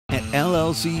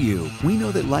LLCU. We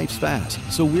know that life's fast,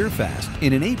 so we're fast.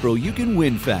 And in April, you can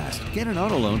win fast. Get an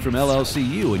auto loan from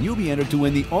LLCU and you'll be entered to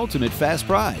win the ultimate fast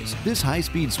prize. This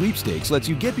high-speed sweepstakes lets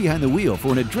you get behind the wheel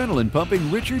for an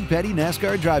adrenaline-pumping Richard Petty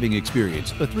NASCAR driving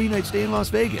experience, a 3-night stay in Las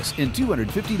Vegas, and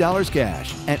 $250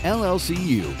 cash. At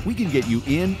LLCU, we can get you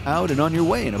in, out, and on your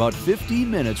way in about 15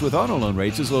 minutes with auto loan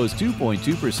rates as low as 2.2%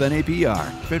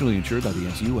 APR. Federally insured by the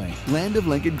NCUA. Land of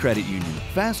Lincoln Credit Union.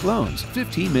 Fast loans,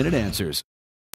 15-minute answers.